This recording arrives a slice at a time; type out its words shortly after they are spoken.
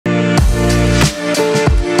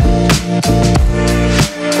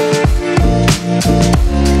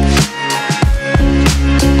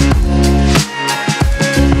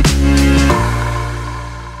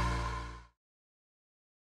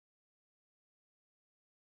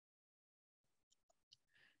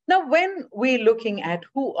Now, when we're looking at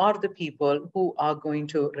who are the people who are going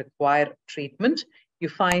to require treatment, you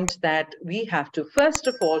find that we have to, first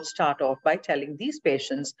of all, start off by telling these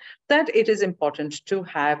patients that it is important to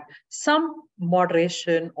have some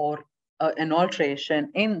moderation or an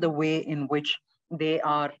alteration in the way in which they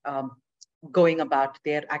are going about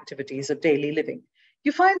their activities of daily living.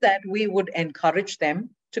 You find that we would encourage them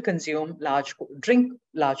to drink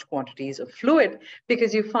large quantities of fluid,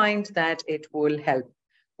 because you find that it will help.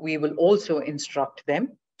 We will also instruct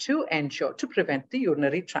them to prevent the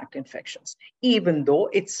urinary tract infections, even though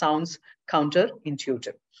it sounds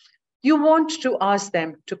counterintuitive. You want to ask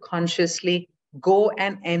them to consciously go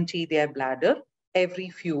and empty their bladder every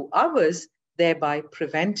few hours, thereby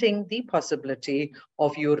preventing the possibility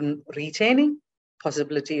of urine retaining,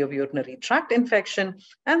 possibility of urinary tract infection,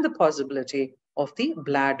 and the possibility of the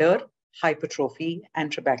bladder hypertrophy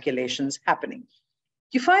and trabeculations happening.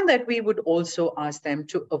 You find that we would also ask them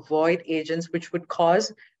to avoid agents which would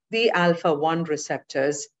cause the alpha-1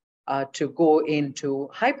 receptors to go into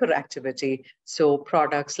hyperactivity. So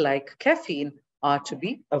products like caffeine are to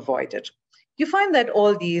be avoided. You find that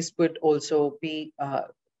all these would also be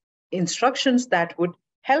instructions that would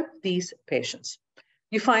help these patients.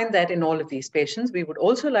 You find that in all of these patients, we would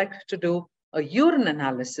also like to do a urine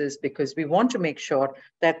analysis, because we want to make sure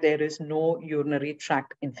that there is no urinary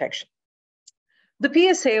tract infection.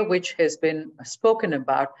 The PSA, which has been spoken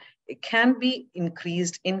about, it can be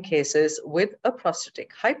increased in cases with a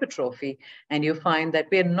prostatic hypertrophy. And you find that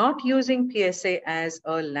we're not using PSA as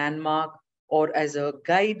a landmark or as a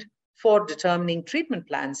guide for determining treatment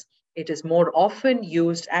plans. It is more often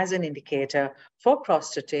used as an indicator for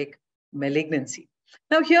prostatic malignancy.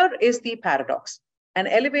 Now, here is the paradox. An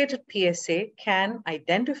elevated PSA can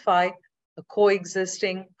identify a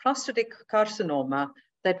coexisting prostatic carcinoma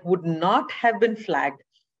that would not have been flagged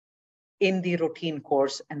in the routine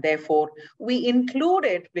course. And therefore, we include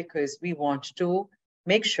it because we want to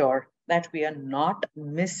make sure that we are not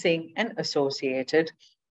missing an associated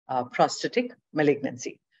prostatic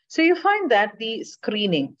malignancy. So you find that the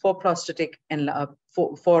screening for prostatic and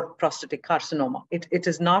for prostatic carcinoma, it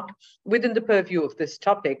is not within the purview of this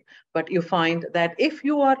topic, but you find that if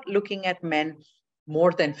you are looking at men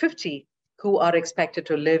more than 50 who are expected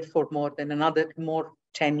to live for more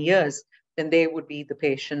 10 years, then they would be the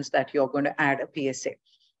patients that you're going to add a PSA.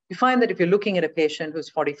 You find that if you're looking at a patient who's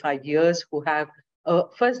 45 years, who have a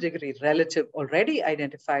first-degree relative already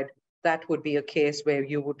identified, that would be a case where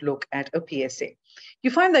you would look at a PSA.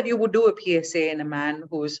 You find that you would do a PSA in a man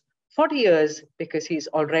who's 40 years because he's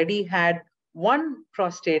already had one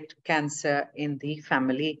prostate cancer in the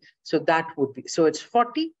family. So that would be, so it's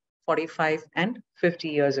 40, 45, and 50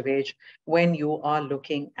 years of age when you are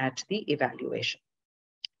looking at the evaluation.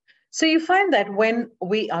 So you find that when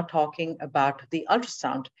we are talking about the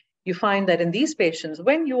ultrasound, you find that in these patients,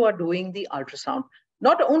 when you are doing the ultrasound,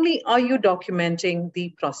 not only are you documenting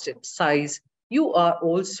the prostate size, you are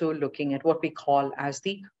also looking at what we call as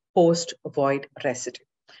the post-void residue.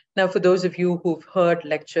 Now, for those of you who've heard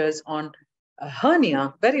lectures on a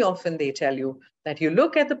hernia, very often they tell you that you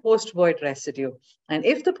look at the post-void residue, and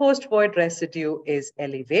if the post-void residue is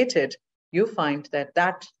elevated, you find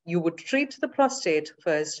that you would treat the prostate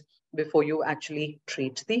first before you actually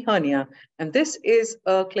treat the hernia. And this is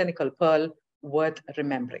a clinical pearl worth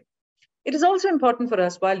remembering. It is also important for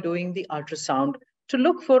us while doing the ultrasound to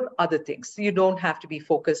look for other things. You don't have to be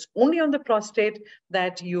focused only on the prostate,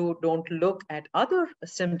 that you don't look at other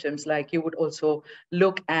symptoms, like you would also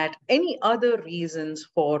look at any other reasons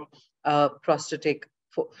for prostatic,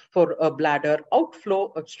 for a bladder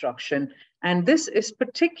outflow obstruction. And this is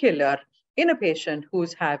particular in a patient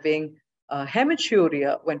who's having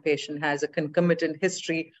hematuria, when patient has a concomitant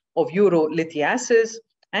history of urolithiasis,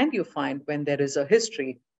 and you find when there is a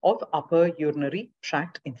history of upper urinary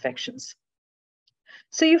tract infections.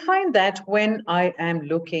 So you find that when I am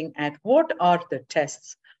looking at what are the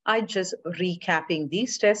tests, I just recapping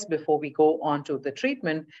these tests before we go on to the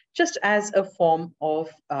treatment, just as a form of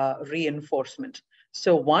reinforcement.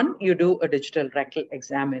 So one, you do a digital rectal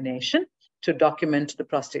examination to document the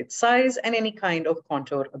prostate size and any kind of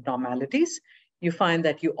contour abnormalities. You find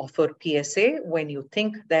that you offer PSA when you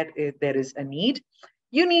think that there is a need.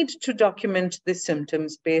 You need to document the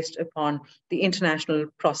symptoms based upon the International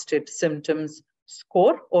Prostate Symptoms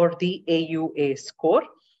Score, or the AUA score.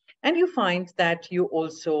 And you find that you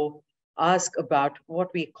also ask about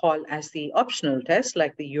what we call as the optional tests,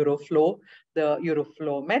 like the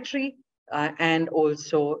uroflowmetry, and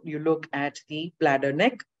also you look at the bladder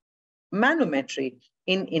neck manometry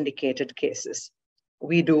in indicated cases.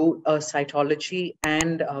 We do a cytology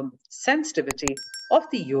and sensitivity of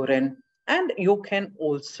the urine, And you can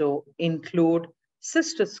also include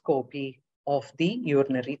cystoscopy of the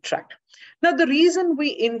urinary tract. Now, the reason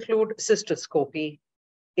we include cystoscopy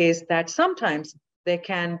is that sometimes there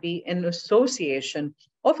can be an association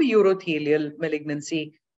of a urothelial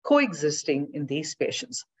malignancy coexisting in these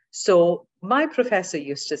patients. So my professor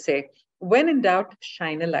used to say, when in doubt,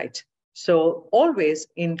 shine a light. So always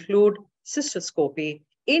include cystoscopy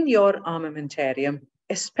in your armamentarium,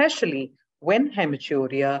 especially when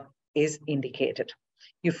hematuria is indicated.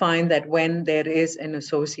 You find that when there is an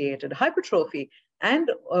associated hypertrophy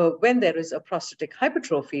and when there is a prostatic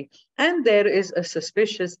hypertrophy and there is a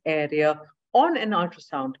suspicious area on an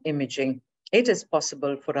ultrasound imaging, it is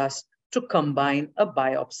possible for us to combine a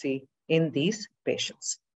biopsy in these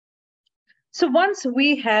patients. So once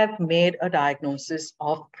we have made a diagnosis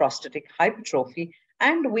of prostatic hypertrophy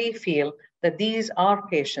and we feel that these are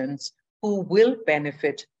patients who will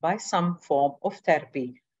benefit by some form of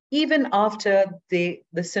therapy, even after the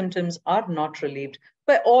symptoms are not relieved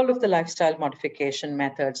by all of the lifestyle modification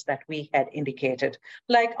methods that we had indicated,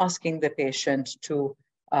 like asking the patient to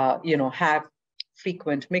have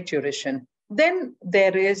frequent micturition, then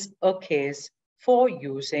there is a case for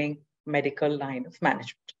using medical line of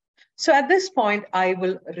management. So at this point, I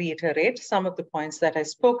will reiterate some of the points that I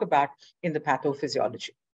spoke about in the pathophysiology.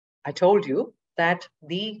 I told you that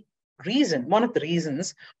one of the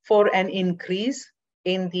reasons for an increase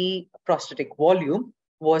in the prostatic volume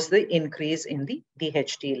was the increase in the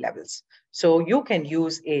DHT levels. So you can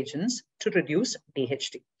use agents to reduce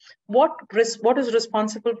DHT. What is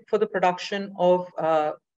responsible for the production of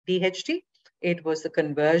DHT? It was the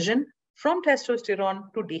conversion from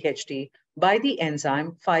testosterone to DHT by the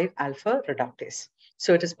enzyme 5-alpha reductase.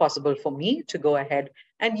 So it is possible for me to go ahead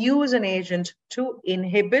and use an agent to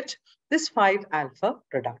inhibit this 5-alpha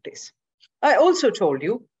reductase. I also told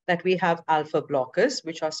you that we have alpha blockers,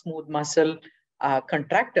 which are smooth muscle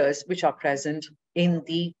contractors, which are present in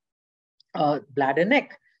the bladder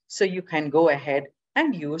neck. So you can go ahead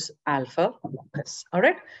and use alpha blockers. All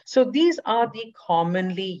right. So these are the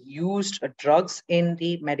commonly used drugs in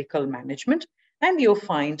the medical management. And you'll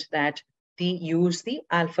find that use the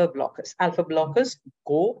alpha blockers. Alpha blockers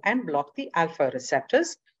go and block the alpha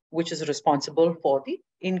receptors, which is responsible for the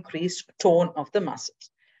increased tone of the muscles.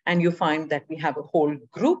 And you find that we have a whole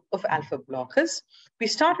group of alpha blockers. We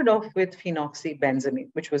started off with phenoxybenzamine,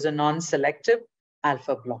 which was a non-selective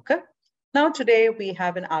alpha blocker. Now today we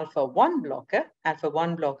have an alpha-1 blocker.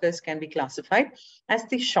 Alpha-1 blockers can be classified as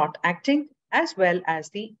the short-acting as well as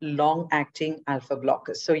the long-acting alpha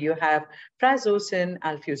blockers. So you have prazosin,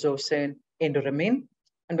 alfuzosin, indoramine.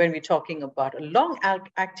 And when we're talking about a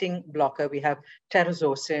long-acting blocker, we have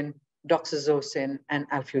terazosin, doxazosin, and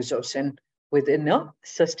alfuzosin within a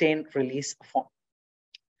sustained release form.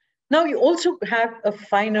 Now, you also have a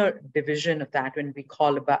finer division of that when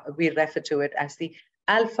we refer to it as the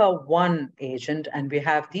alpha-1 agent, and we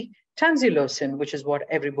have the tamsulosin, which is what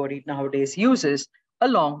everybody nowadays uses,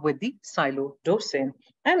 along with the silodosin.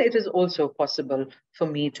 And it is also possible for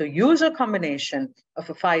me to use a combination of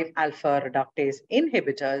a 5-alpha reductase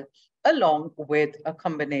inhibitor along with a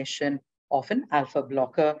combination of an alpha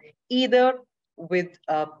blocker, either with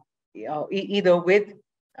a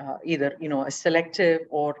selective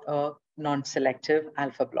or a non-selective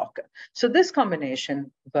alpha blocker. So this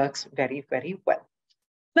combination works very, very well.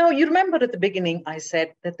 Now, you remember at the beginning, I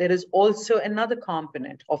said that there is also another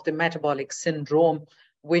component of the metabolic syndrome,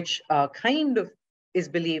 which kind of is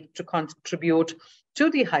believed to contribute to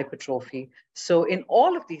the hypertrophy. So in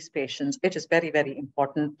all of these patients, it is very, very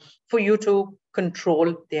important for you to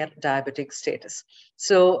control their diabetic status.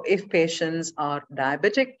 So if patients are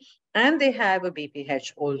diabetic and they have a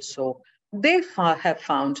BPH also, they have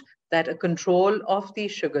found that a control of the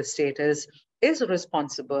sugar status is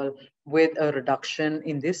responsible with a reduction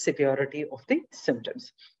in the severity of the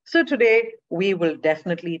symptoms. So today we will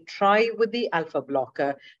definitely try with the alpha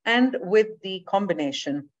blocker, and with the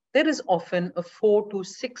combination, there is often a 4 to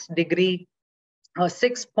 6 degree or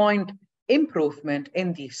 6-point improvement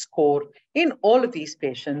in the score in all of these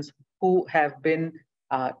patients who have been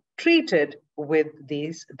treated with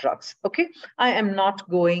these drugs. Okay, I am not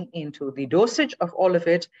going into the dosage of all of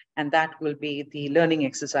it, and that will be the learning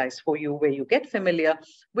exercise for you, where you get familiar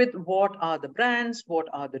with what are the brands, what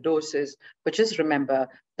are the doses, but just remember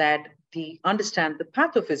that understand the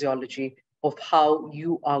pathophysiology of how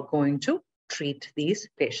you are going to treat these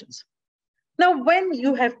patients. Now, when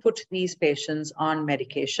you have put these patients on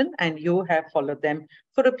medication and you have followed them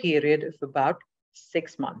for a period of about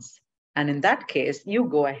 6 months, and in that case, you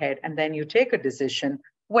go ahead and then you take a decision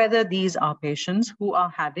whether these are patients who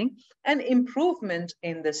are having an improvement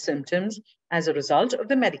in the symptoms as a result of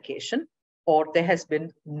the medication, or there has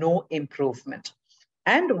been no improvement,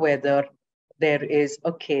 and whether there is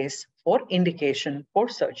a case for indication for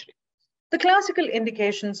surgery. The classical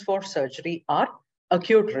indications for surgery are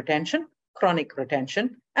acute retention, chronic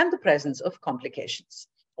retention, and the presence of complications,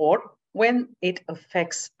 or when it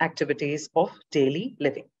affects activities of daily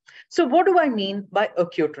living. So what do I mean by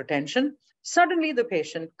acute retention? Suddenly the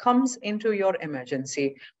patient comes into your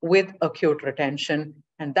emergency with acute retention,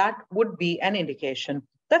 and that would be an indication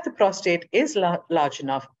that the prostate is large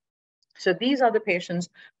enough. So these are the patients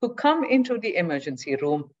who come into the emergency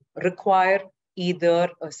room, require either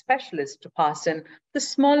a specialist to pass in the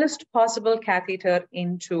smallest possible catheter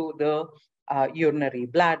into the urinary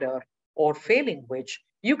bladder, or failing which,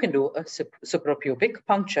 you can do a suprapubic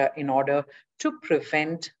puncture in order to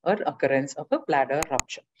prevent an occurrence of a bladder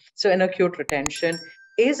rupture. So an acute retention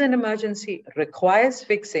is an emergency, requires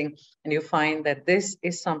fixing, and you find that this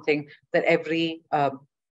is something that every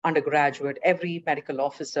undergraduate, every medical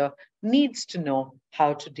officer needs to know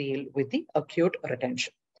how to deal with the acute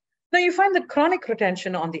retention. Now, you find that chronic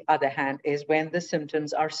retention, on the other hand, is when the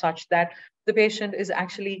symptoms are such that the patient is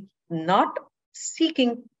actually not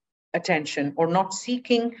seeking attention or not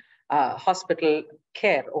seeking hospital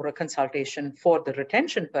care or a consultation for the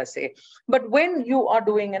retention per se. But when you are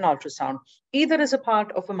doing an ultrasound, either as a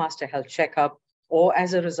part of a master health checkup or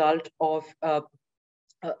as a result of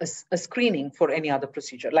a screening for any other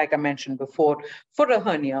procedure, like I mentioned before, for a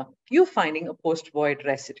hernia, you're finding a post-void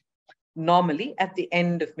residue. Normally, at the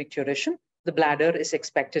end of micturition, the bladder is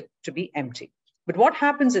expected to be empty. But what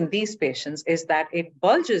happens in these patients is that it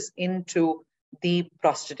bulges into the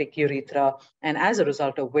prostatic urethra, and as a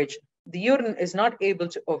result of which, the urine is not able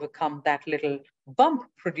to overcome that little bump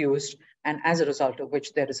produced, and as a result of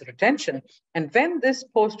which there is retention. And when this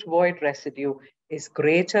post-void residue is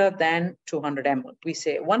greater than 200 ml, we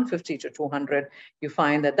say 150 to 200, you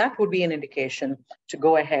find that that would be an indication to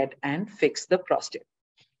go ahead and fix the prostate.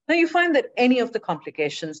 Now, you find that any of the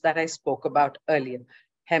complications that I spoke about earlier,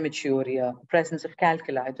 hematuria, presence of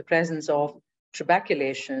calculi, the presence of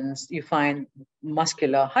trabeculations, you find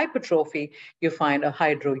muscular hypertrophy, you find a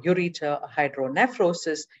hydroureter, a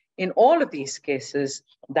hydronephrosis. In all of these cases,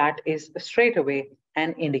 that is straight away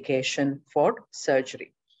an indication for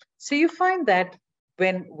surgery. So you find that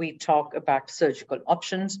when we talk about surgical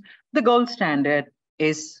options, the gold standard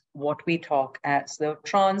is what we talk as the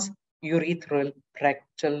transurethral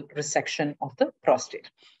rectal resection of the prostate.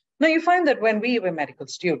 Now, you find that when we were medical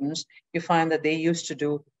students, you find that they used to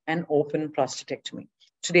do an open prostatectomy.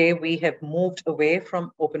 Today, we have moved away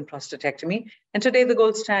from open prostatectomy, and today the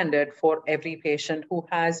gold standard for every patient who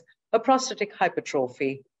has a prostatic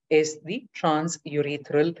hypertrophy is the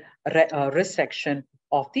transurethral resection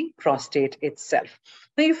of the prostate itself.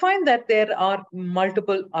 Now, you find that there are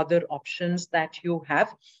multiple other options that you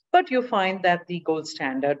have, but you find that the gold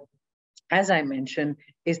standard, as I mentioned,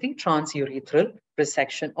 is the transurethral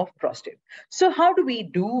resection of prostate. So how do we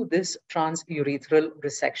do this transurethral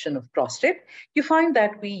resection of prostate? You find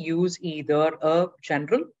that we use either a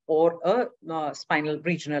general or a spinal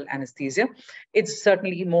regional anesthesia. It's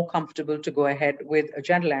certainly more comfortable to go ahead with a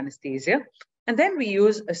general anesthesia. And then we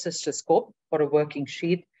use a cystoscope or a working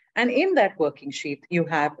sheath. And in that working sheath, you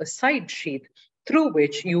have a side sheath through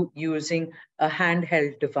which you using a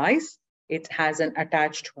handheld device. It has an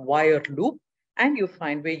attached wire loop, and you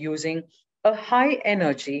find we're using a high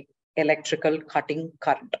energy electrical cutting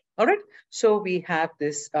current. All right. So we have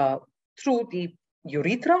this through the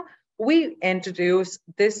urethra, we introduce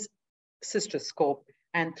this cystoscope,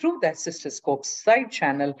 and through that cystoscope side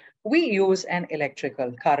channel, we use an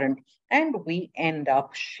electrical current, and we end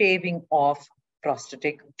up shaving off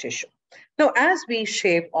prostatic tissue. Now, as we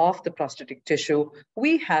shave off the prostatic tissue,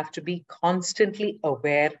 we have to be constantly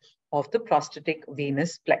aware of the prostatic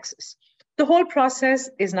venous plexus. The whole process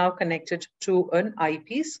is now connected to an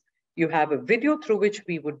eyepiece. You have a video through which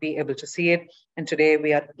we would be able to see it. And today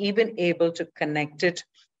we are even able to connect it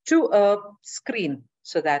to a screen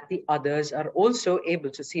so that the others are also able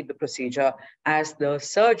to see the procedure as the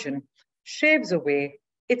surgeon shaves away.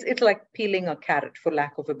 It's like peeling a carrot, for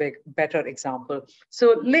lack of a better example.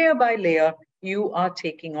 So layer by layer, you are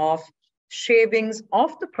taking off shavings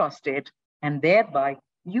of the prostate, and thereby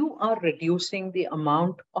you are reducing the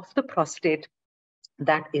amount of the prostate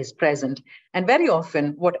that is present. And very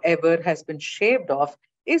often, whatever has been shaved off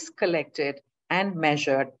is collected and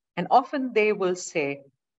measured. And often they will say,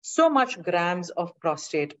 so much grams of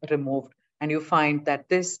prostate removed. And you find that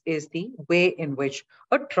this is the way in which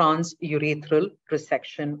a transurethral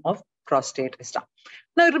resection of prostate is done.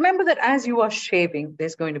 Now, remember that as you are shaving,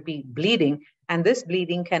 there's going to be bleeding, and this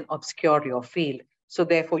bleeding can obscure your field. So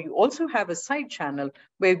therefore, you also have a side channel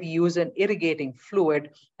where we use an irrigating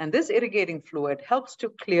fluid, and this irrigating fluid helps to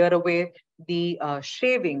clear away the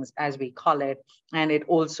shavings, as we call it, and it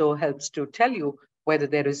also helps to tell you whether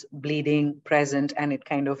there is bleeding present, and it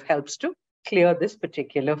kind of helps to clear this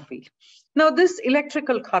particular field. Now, this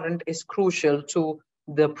electrical current is crucial to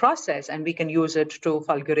the process, and we can use it to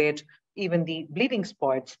fulgurate even the bleeding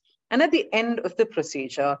spots. And at the end of the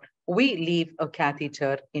procedure, we leave a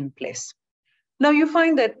catheter in place. Now, you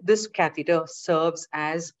find that this catheter serves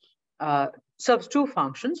two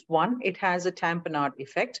functions. One, it has a tamponade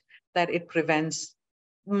effect, that it prevents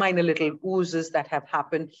minor little oozes that have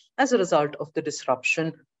happened as a result of the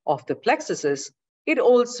disruption of the plexuses. It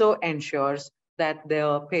also ensures that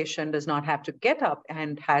the patient does not have to get up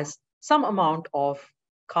and has some amount of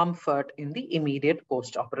comfort in the immediate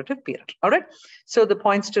post-operative period. All right. So the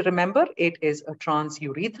points to remember: it is a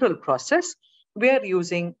transurethral process. We are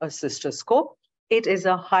using a cystoscope. It is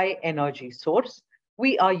a high energy source.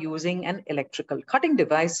 We are using an electrical cutting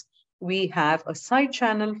device. We have a side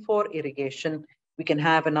channel for irrigation. We can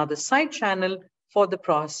have another side channel for the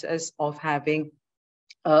process of having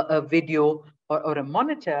a video or a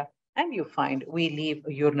monitor. And you find we leave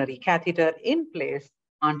a urinary catheter in place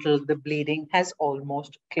until the bleeding has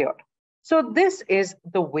almost cleared. So this is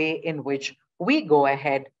the way in which we go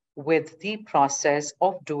ahead with the process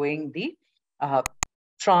of doing the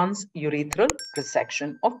transurethral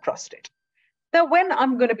resection of prostate. Now, when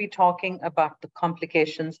I'm going to be talking about the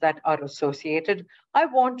complications that are associated, I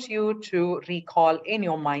want you to recall in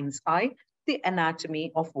your mind's eye the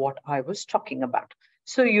anatomy of what I was talking about.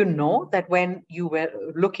 So you know that when you were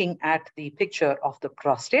looking at the picture of the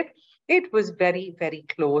prostate, it was very, very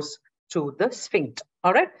close to the sphincter.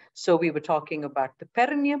 All right. So we were talking about the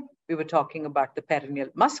perineum. We were talking about the perineal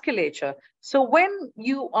musculature. So when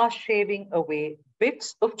you are shaving away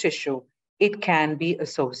bits of tissue, it can be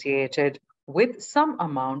associated with some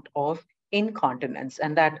amount of incontinence,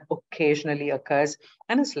 and that occasionally occurs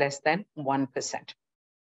and is less than 1%.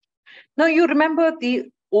 Now, you remember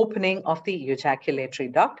the opening of the ejaculatory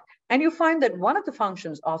duct, and you find that one of the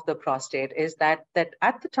functions of the prostate is that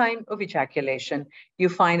at the time of ejaculation, you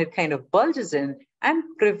find it kind of bulges in and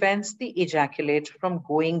prevents the ejaculate from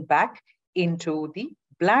going back into the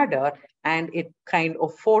bladder, and it kind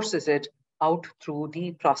of forces it out through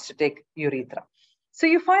the prostatic urethra. So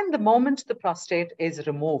you find the moment the prostate is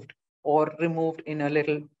removed or removed in a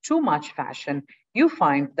little too much fashion, you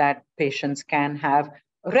find that patients can have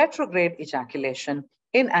retrograde ejaculation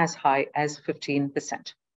in as high as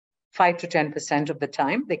 15%. 5 to 10% of the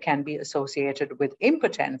time, they can be associated with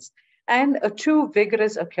impotence, and a too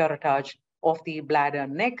vigorous curettage of the bladder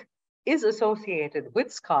neck is associated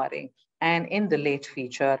with scarring, and in the late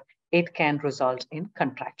feature, it can result in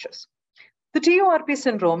contractures. The TURP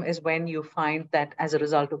syndrome is when you find that as a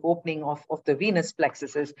result of opening of the venous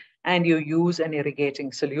plexuses and you use an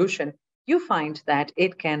irrigating solution, you find that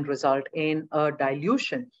it can result in a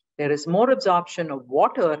dilution. There is more absorption of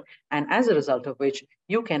water, and as a result of which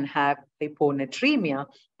you can have hyponatremia,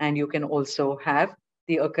 and you can also have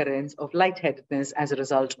the occurrence of lightheadedness as a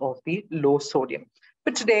result of the low sodium.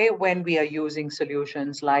 But today, when we are using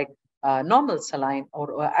solutions like normal saline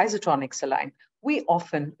or isotonic saline, we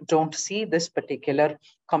often don't see this particular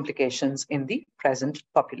complications in the present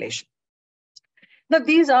population. Now,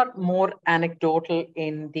 these are more anecdotal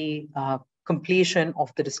in the completion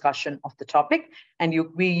of the discussion of the topic. And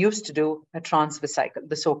we used to do a transvesicle,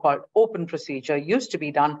 the so-called open procedure used to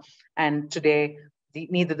be done. And today,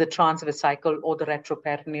 neither the transvesicle or the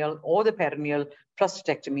retroperineal or the perineal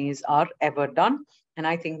prostatectomies are ever done. And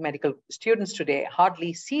I think medical students today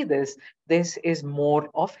hardly see this. This is more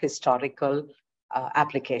of historical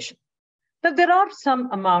application. Now, there are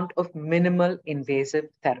some amount of minimal invasive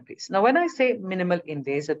therapies. Now, when I say minimal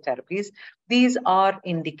invasive therapies, these are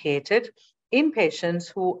indicated in patients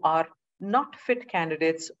who are not fit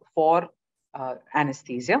candidates for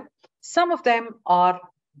anesthesia. Some of them are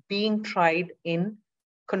being tried in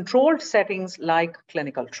controlled settings like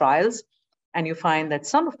clinical trials, and you find that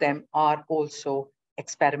some of them are also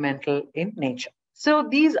experimental in nature. So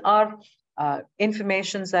these are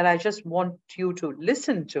informations that I just want you to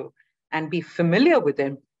listen to and be familiar with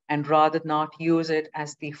them, and rather not use it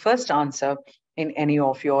as the first answer in any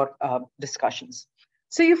of your discussions.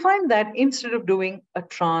 So you find that instead of doing a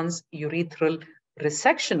transurethral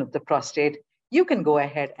resection of the prostate, you can go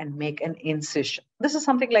ahead and make an incision. This is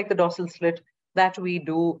something like the dorsal slit that we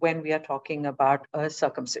do when we are talking about a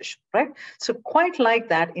circumcision, right? So quite like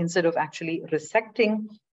that, instead of actually resecting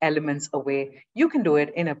elements away. You can do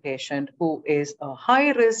it in a patient who is a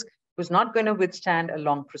high risk, who's not going to withstand a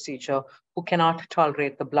long procedure, who cannot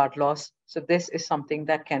tolerate the blood loss. So this is something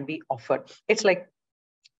that can be offered. It's like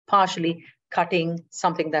partially cutting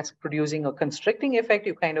something that's producing a constricting effect.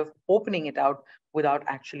 You're kind of opening it out without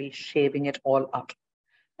actually shaving it all out.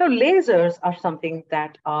 Now, lasers are something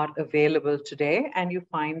that are available today, and you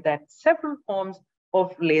find that several forms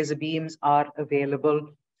of laser beams are available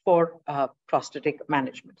for prostatic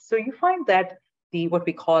management. So you find that what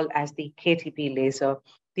we call as the KTP laser,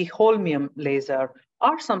 the holmium laser,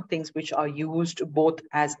 are some things which are used both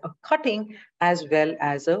as a cutting as well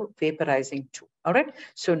as a vaporizing tool. All right.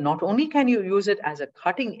 So not only can you use it as a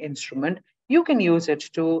cutting instrument, you can use it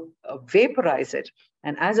to vaporize it.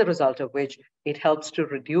 And as a result of which, it helps to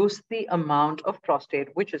reduce the amount of prostate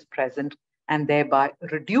which is present and thereby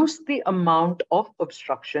reduce the amount of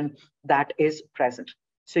obstruction that is present.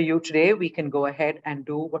 So today we can go ahead and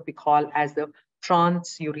do what we call as the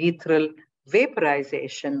transurethral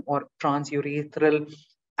vaporization or transurethral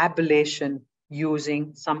ablation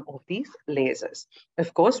using some of these lasers.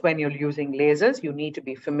 Of course, when you're using lasers, you need to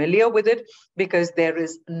be familiar with it because there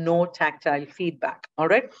is no tactile feedback, all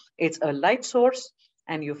right? It's a light source,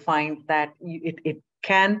 and you find that it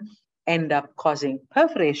can end up causing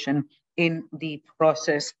perforation in the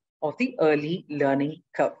process of the early learning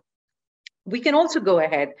curve. We can also go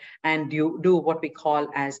ahead and do what we call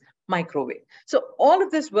as microwave. So all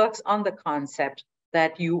of this works on the concept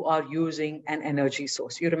that you are using an energy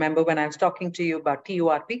source. You remember when I was talking to you about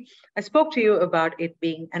TURP, I spoke to you about it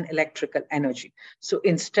being an electrical energy. So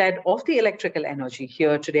instead of the electrical energy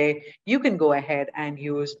here today, you can go ahead and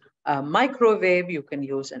use a microwave, you can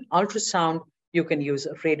use an ultrasound, you can use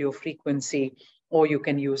a radio frequency, or you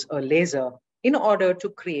can use a laser in order to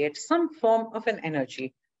create some form of an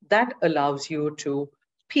energy that allows you to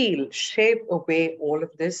shave away all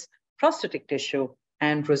of this prostatic tissue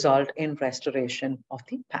and result in restoration of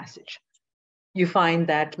the passage. You find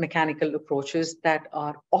that mechanical approaches that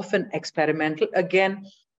are often experimental, again,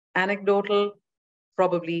 anecdotal,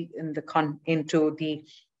 probably into the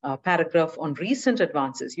paragraph on recent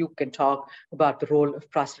advances, you can talk about the role of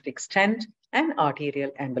prostatic stent and arterial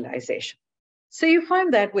embolization. So you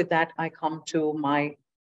find that with that, I come to my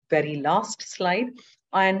very last slide.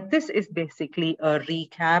 And this is basically a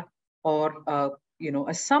recap or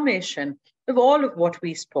a summation of all of what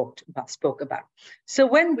we spoke about. So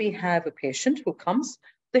when we have a patient who comes,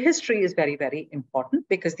 the history is very, very important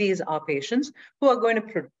because these are patients who are going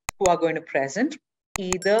to present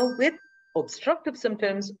either with obstructive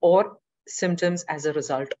symptoms or symptoms as a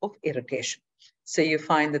result of irritation. So you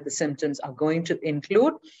find that the symptoms are going to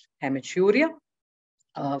include hematuria,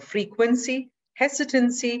 frequency,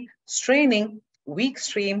 hesitancy, straining, weak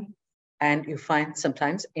stream, and you find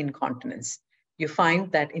sometimes incontinence. You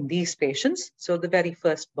find that in these patients, so the very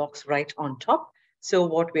first box right on top, so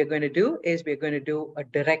what we're going to do is we're going to do a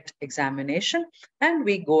direct examination and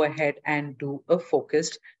we go ahead and do a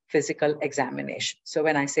focused physical examination. So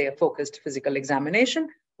when I say a focused physical examination,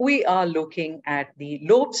 we are looking at the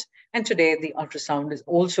lobes, and today the ultrasound is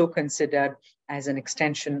also considered as an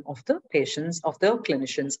extension of the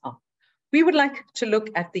clinician's arm. We would like to look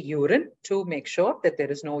at the urine to make sure that there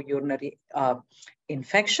is no urinary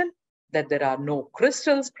infection, that there are no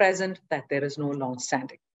crystals present, that there is no long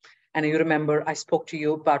standing. And you remember I spoke to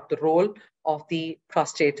you about the role of the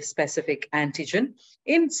prostate-specific antigen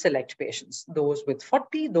in select patients, those with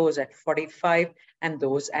 40, those at 45, and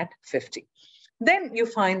those at 50. Then you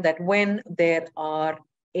find that when there are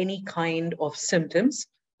any kind of symptoms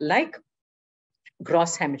like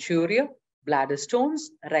gross hematuria, bladder stones,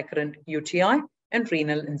 recurrent UTI, and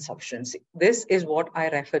renal insufficiency. This is what I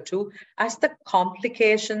refer to as the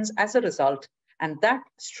complications as a result, and that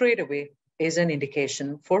straight away is an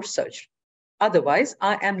indication for surgery. Otherwise,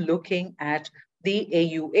 I am looking at the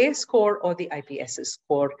AUA score or the IPSS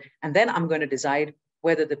score, and then I'm going to decide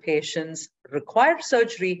whether the patients require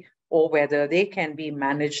surgery or whether they can be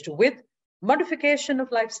managed with modification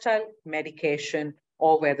of lifestyle, medication,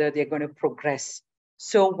 or whether they're going to progress.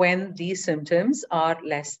 So when these symptoms are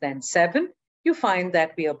less than 7, you find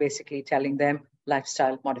that we are basically telling them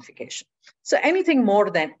lifestyle modification. So anything more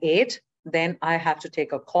than 8, then I have to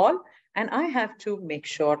take a call and I have to make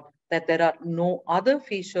sure that there are no other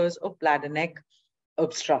features of bladder neck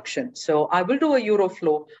obstruction. So I will do a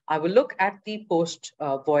uroflow. I will look at the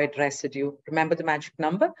post-void residue. Remember the magic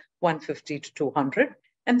number, 150 to 200.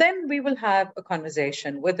 And then we will have a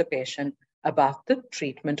conversation with the patient about the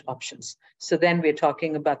treatment options. So then we're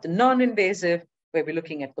talking about the non-invasive, where we're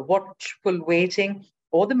looking at the watchful waiting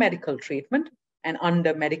or the medical treatment, And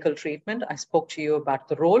under medical treatment, I spoke to you about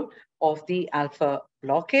the role of the alpha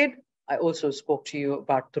blockade. I also spoke to you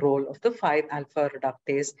about the role of the 5-alpha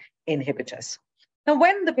reductase inhibitors. Now,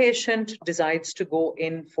 when the patient decides to go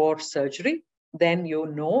in for surgery, then you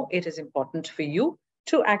know it is important for you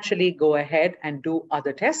to actually go ahead and do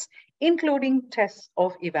other tests, including tests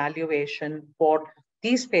of evaluation for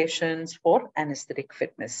these patients for anesthetic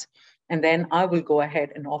fitness. And then I will go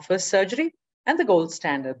ahead and offer surgery. And the gold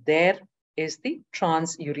standard there is the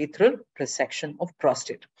transurethral resection of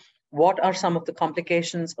prostate. What are some of the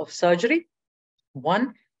complications of surgery?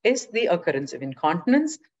 One is the occurrence of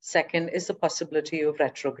incontinence. Second is the possibility of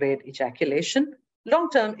retrograde ejaculation,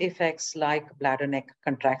 long-term effects like bladder neck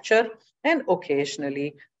contracture, and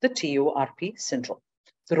occasionally the TORP syndrome.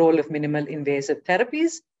 The role of minimal invasive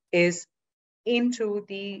therapies is into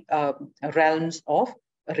the realms of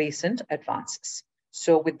recent advances.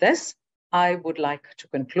 So with this, I would like to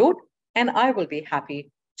conclude, and I will be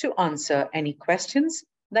happy to answer any questions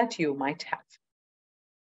that you might have.